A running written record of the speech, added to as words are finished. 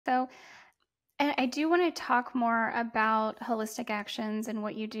So, and I do want to talk more about holistic actions and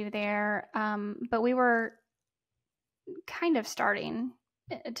what you do there. But we were kind of starting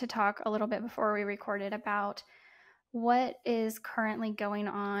to talk a little bit before we recorded about what is currently going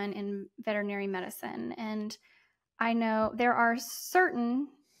on in veterinary medicine. And I know there are certain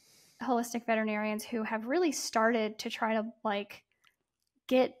holistic veterinarians who have really started to try to like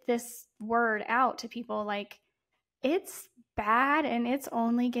get this word out to people like it's bad and it's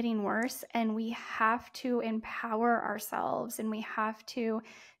only getting worse, and we have to empower ourselves and we have to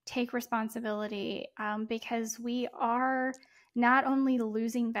take responsibility, because we are not only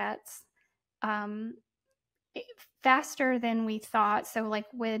losing vets um, faster than we thought. So like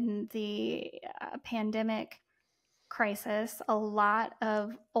when the pandemic crisis, a lot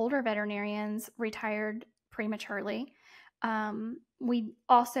of older veterinarians retired prematurely. We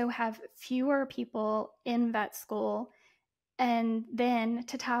also have fewer people in vet school. And then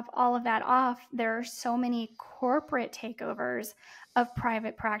to top all of that off, there are so many corporate takeovers of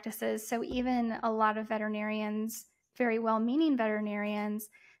private practices. So even a lot of veterinarians, very well meaning veterinarians,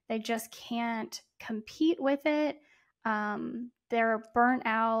 they just can't compete with it. They're burnt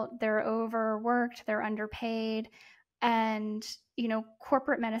out, they're overworked, they're underpaid. And,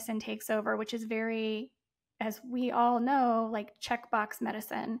 corporate medicine takes over, which is very, as we all know, like checkbox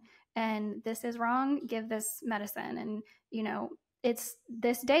medicine. And this is wrong, give this medicine. And it's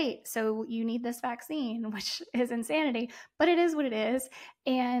this date, so you need this vaccine, which is insanity, but it is what it is.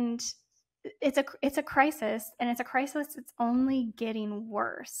 And it's a crisis, and it's a crisis that's only getting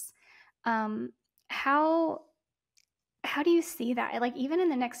worse. Um, how how do you see that? Like even in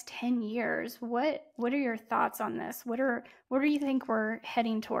the next 10 years, what are your thoughts on this? What do you think we're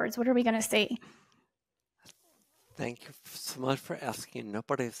heading towards? What are we going to see? Thank you so much for asking.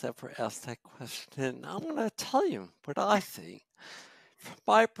 Nobody's ever asked that question. And I'm going to tell you what I see. From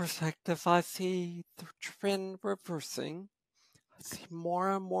my perspective, I see the trend reversing. I see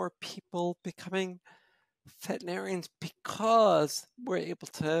more and more people becoming veterinarians because we're able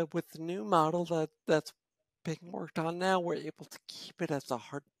to, with the new model that's being worked on now, we're able to keep it as a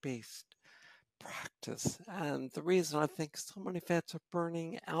heart-based practice. And the reason I think so many vets are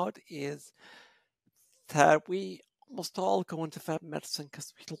burning out is that we almost all go into vet medicine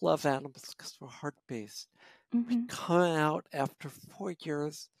because we love animals, because we're heart-based. We Mm-hmm. come out after 4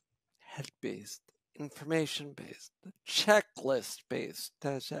 years head-based, information-based, checklist-based,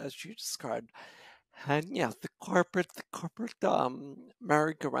 as you described. And yeah, the corporate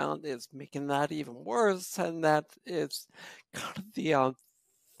merry-go-round is making that even worse, and that is kind of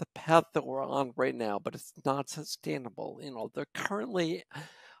the path that we're on right now, but it's not sustainable. They're currently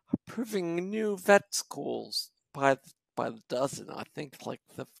approving new vet schools by the dozen. I think like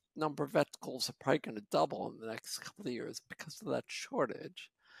the number of vet schools are probably going to double in the next couple of years because of that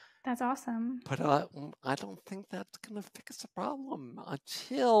shortage. That's awesome. But I don't think that's going to fix the problem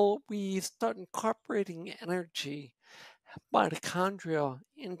until we start incorporating energy, mitochondria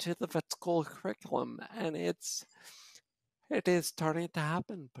into the vet school curriculum, and it is starting to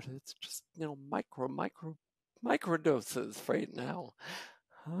happen, but it's just micro doses right now.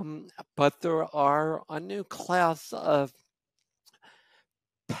 But there are a new class of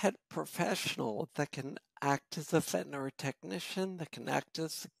pet professional that can act as a veterinary technician, that can act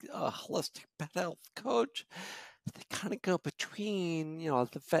as a holistic pet health coach. They kind of go between,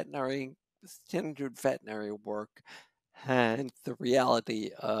 the standard veterinary work and the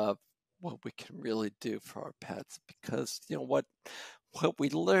reality of what we can really do for our pets. Because, what we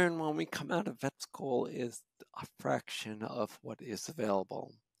learn when we come out of vet school is a fraction of what is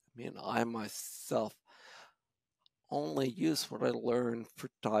available. I mean, I myself only use what I learned for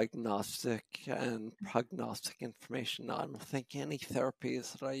diagnostic and prognostic information. I don't think any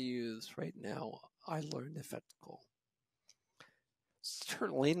therapies that I use right now I learned in vet school.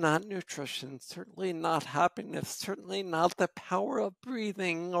 Certainly not nutrition, certainly not happiness, certainly not the power of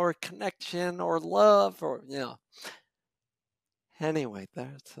breathing or connection or love or, Anyway,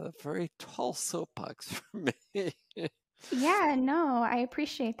 that's a very tall soapbox for me. Yeah, no, I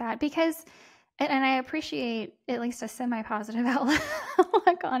appreciate that because, and I appreciate at least a semi-positive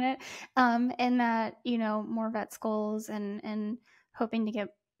outlook on it, in that, more vet schools and hoping to get,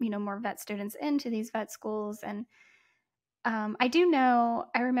 more vet students into these vet schools. And I do know,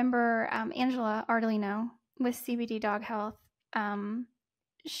 I remember Angela Ardolino with CBD Dog Health. Um,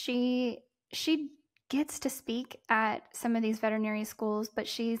 she she gets to speak at some of these veterinary schools, but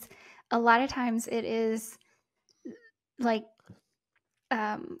she's a lot of times it is like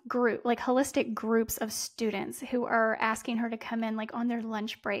like holistic groups of students who are asking her to come in like on their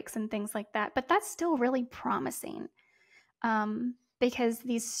lunch breaks and things like that. But that's still really promising. because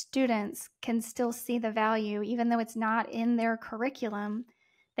these students can still see the value, even though it's not in their curriculum.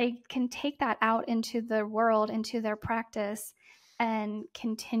 They can take that out into the world, into their practice, and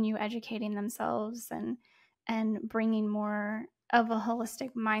continue educating themselves and bringing more of a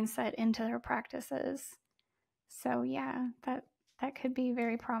holistic mindset into their practices. So yeah, that could be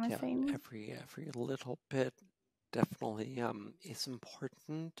very Yeah, promising. every little bit definitely is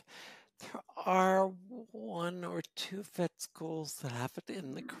important. There are one or two vet schools that have it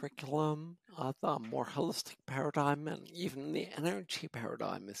in the curriculum. The more holistic paradigm and even the energy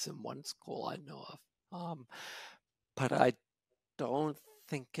paradigm is in one school I know of. But I don't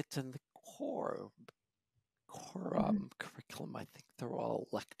think it's in the core Mhm. curriculum. I think they're all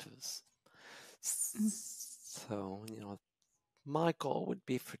electives. Mhm. So, my goal would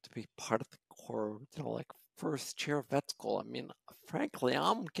be for it to be part of the core, like first year of vet school. I mean, frankly,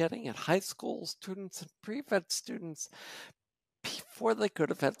 I'm getting at high school students and pre-vet students before they go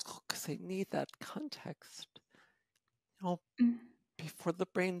to vet school because they need that context. Mhm. Before the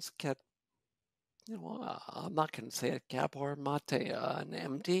brains get, I'm not going to say it, Gabor Mate, an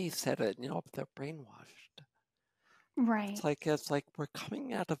MD said it, they're brainwashed. Right. It's like we're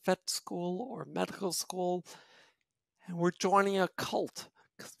coming out of vet school or medical school and we're joining a cult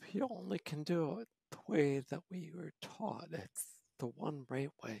because we only can do it the way that we were taught. It's the one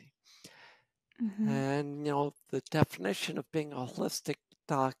right way. Mhm. And, the definition of being a holistic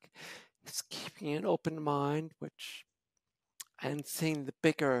doc is keeping an open mind, and seeing the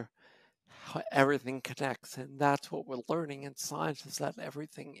bigger, how everything connects. And that's what we're learning in science, is that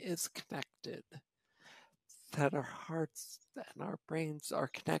everything is connected, that our hearts and our brains are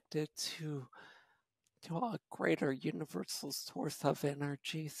connected to a greater universal source of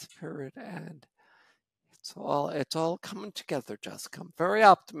energy, spirit, and it's all coming together, Jessica. I'm very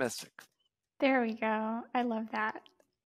optimistic. There we go. I love that.